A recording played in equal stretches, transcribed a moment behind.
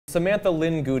Samantha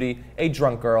Goudie, a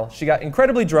drunk girl. She got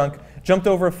incredibly drunk, jumped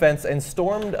over a fence, and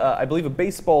stormed, I believe, a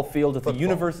baseball field at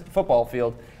football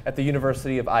field at the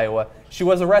University of Iowa. She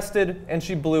was arrested, and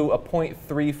she blew a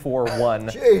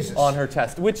 .341 on her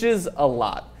test, which is a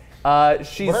lot.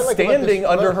 She's standing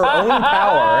under her own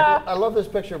power. I love this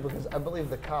picture because I believe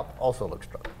the cop also looks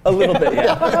drunk. A little bit,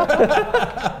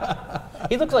 yeah.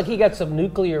 He looks like he got some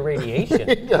nuclear radiation.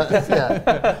 He does,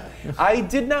 yeah. I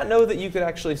did not know that you could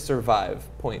actually survive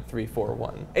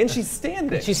 .341. And she's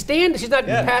standing. She's standing. She's not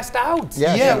passed out.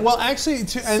 Yeah, well, actually,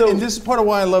 and this is part of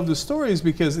why I love the story, is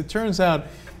because it turns out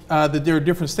that there are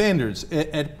different standards.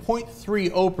 At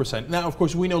 0.30%, now, of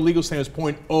course, we know legal standard is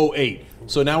 0.08.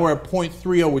 So now we're at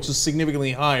 0.30, which is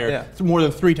significantly higher. Yeah. It's more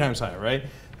than 3 times higher, right?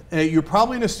 You're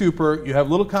probably in a stupor. You have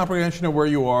little comprehension of where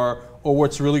you are or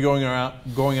what's really going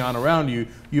on around you.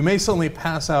 You may suddenly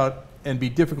pass out and be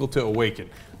difficult to awaken.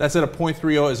 That's at a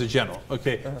 0.30 as a general.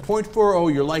 Okay,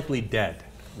 0.40, you're likely dead.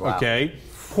 Wow. Okay,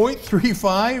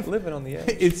 0.35, living on the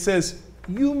edge. It says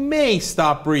you may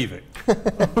stop breathing.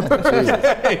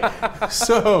 Okay.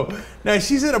 So now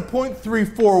she's at a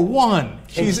 0.341.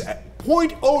 She's at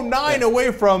 0.09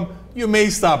 away from you may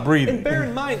stop breathing. And bear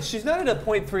in mind, she's not at a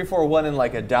 .341 in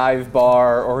like a dive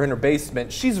bar or in her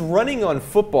basement. She's running on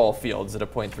football fields at a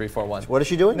 .341. What is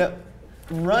she doing? No,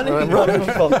 running on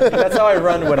football. That's how I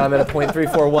run when I'm at a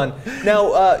 .341.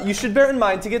 Now, you should bear in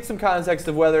mind, to get some context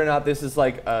of whether or not this is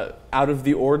like out of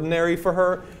the ordinary for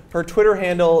her, her Twitter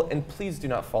handle, and please do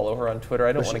not follow her on Twitter.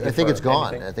 I don't want to give her I think it's gone.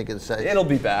 anything. I think it's... It'll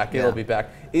be back. Yeah. It'll be back.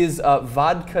 Is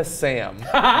Vodka Sam.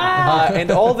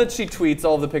 And all that she tweets,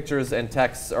 all the pictures and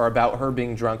texts are about her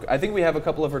being drunk. I think we have a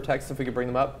couple of her texts if we could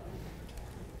bring them up.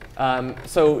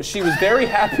 So she was very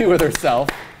happy with herself.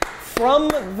 From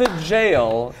the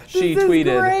jail, she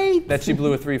tweeted that she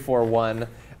blew a 341.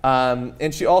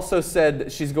 And she also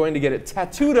said she's going to get it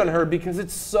tattooed on her because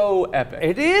it's so epic.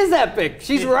 It is epic.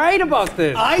 She's right about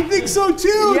this. I think so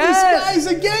too. Yes. This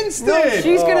guy's against it.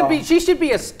 She's gonna be. She should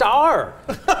be a star.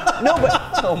 No,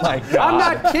 but oh my God! I'm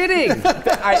not kidding.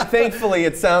 Thankfully,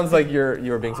 it sounds like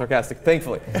you're being sarcastic.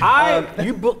 Thankfully,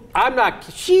 I'm not.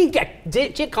 She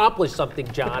accomplished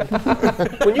something, John.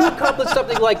 When you accomplish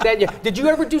something like that, did you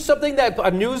ever do something that a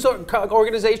news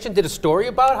organization did a story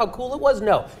about how cool it was?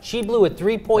 No, she blew a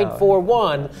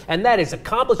 3.41, and that is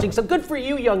accomplishing. So good for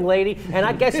you, young lady. And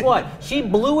I guess what? She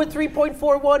blew a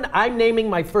 3.41. I'm naming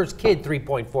my first kid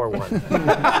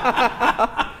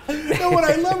 3.41. No, what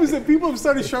I love is that people have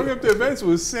started showing up to events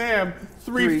with Sam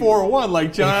 341,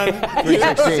 like John.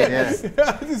 316, yes. It's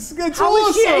How awesome.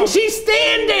 is she? And she's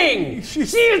standing. She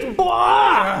is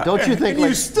blah. Don't you think? And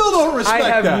you still don't respect I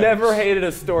have that. never hated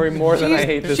a story more than I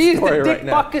hate this she's story the Dick right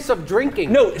now. Buckus of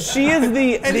drinking. No, she is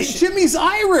the. And Jimmy's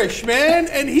Irish, man,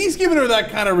 and he's giving her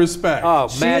that kind of respect. Oh,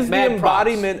 she is the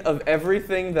embodiment of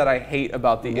everything that I hate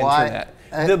about the internet.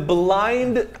 The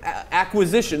blind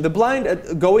acquisition, the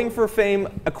blind going for fame,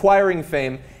 acquiring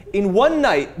fame. In one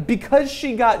night, because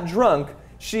she got drunk,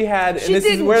 she had. She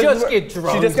didn't just get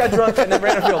drunk. She just got drunk and then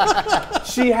ran a field.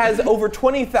 She has over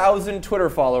 20,000 Twitter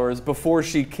followers before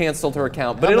she canceled her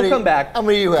account, but it'll come back. How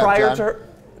many do you have, prior John? to her,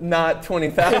 not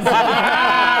 20,000.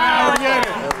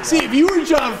 See, if you were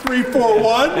John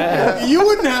 341, you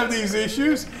wouldn't have these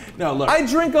issues. No, look. I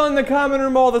drink on the common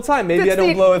room all the time. Maybe I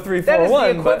don't blow a 341. That is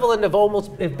the equivalent of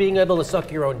almost being able to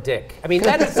suck your own dick. I mean,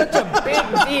 that is such a big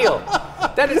deal.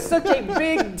 That is such a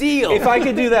big deal. If I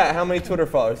could do that, how many Twitter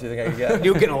followers do you think I could get?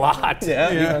 You get a lot.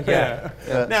 Yeah.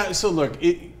 Now, so look,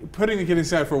 putting the kid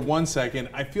aside for 1 second,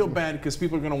 I feel bad because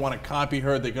people are going to want to copy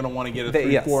her. They're going to want to get a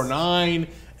 349,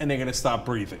 and they're going to stop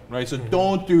breathing, right? So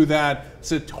don't do that.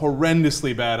 It's a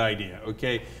horrendously bad idea,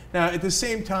 okay? Now, at the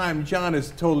same time, John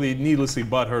is totally needlessly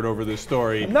butthurt over this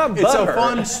story. I'm not butthurt. It's a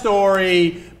fun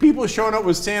story. People showing up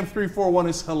with Sam 341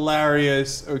 is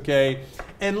hilarious, okay?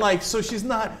 And like, so she's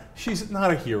not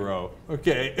a hero,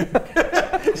 okay?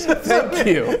 Thank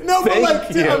you. No, but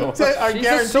like, She's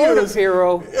a sort of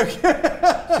hero.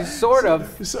 She's sort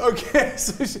of. So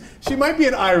she might be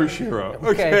an Irish hero,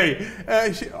 okay?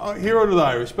 Hero to the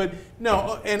Irish, but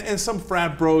no, and some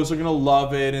frat bros are gonna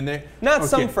love it, and they not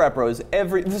some frat bros.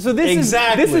 So this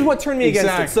is what turned me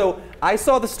against it. So I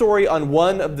saw the story on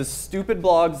one of the stupid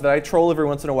blogs that I troll every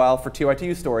once in a while for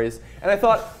TYT stories, and I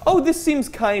thought, oh, this seems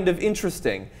kind of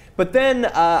interesting. But then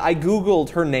I Googled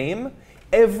her name.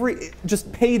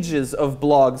 Just pages of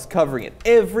blogs covering it.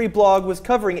 Every blog was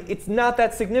covering it. It's not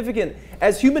that significant.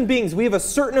 As human beings, we have a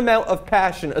certain amount of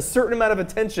passion, a certain amount of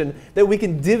attention that we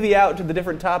can divvy out to the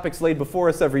different topics laid before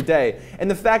us every day. And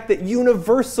the fact that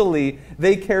universally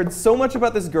they cared so much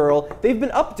about this girl, they've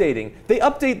been updating. They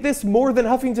update this more than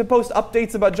Huffington Post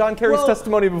updates about John Kerry's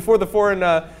testimony before the foreign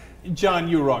John,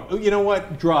 you're wrong. You know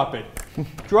what? Drop it.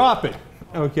 Drop it.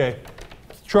 Okay.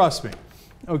 Trust me.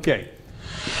 Okay.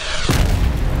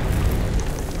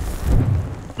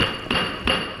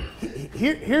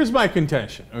 Here's my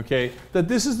contention, okay? That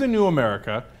this is the new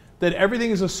America, that everything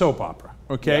is a soap opera,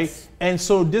 okay? Yes. And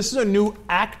so this is a new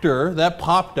actor that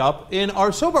popped up in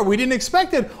our soap opera. We didn't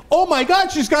expect it. Oh my God,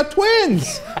 she's got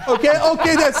twins. Okay,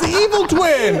 okay, that's the evil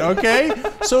twin, okay?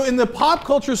 So in the pop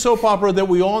culture soap opera that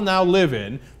we all now live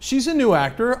in, she's a new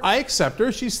actor. I accept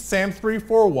her. She's Sam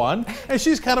 341, and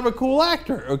she's kind of a cool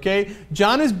actor, okay?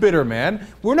 John is bitter, man.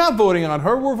 We're not voting on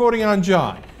her. We're voting on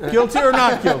John. Guilty or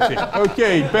not guilty?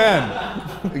 Okay, Ben.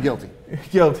 Guilty.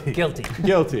 Guilty. Guilty.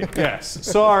 Guilty. Yes.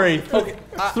 Sorry. Okay.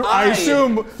 I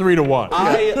assume 3-1.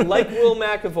 I, like Will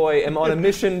McAvoy, am on a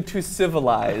mission to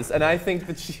civilize, and I think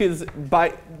that she is,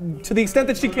 to the extent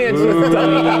that she can, she's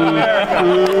done America.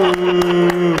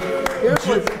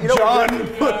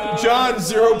 John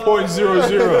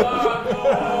 0.00.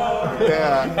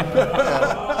 Yeah.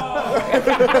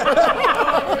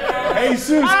 Hey,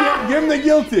 Seuss, give him the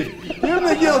guilty. Give him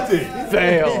the guilty.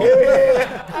 Fail.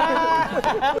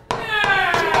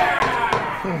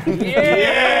 Yeah.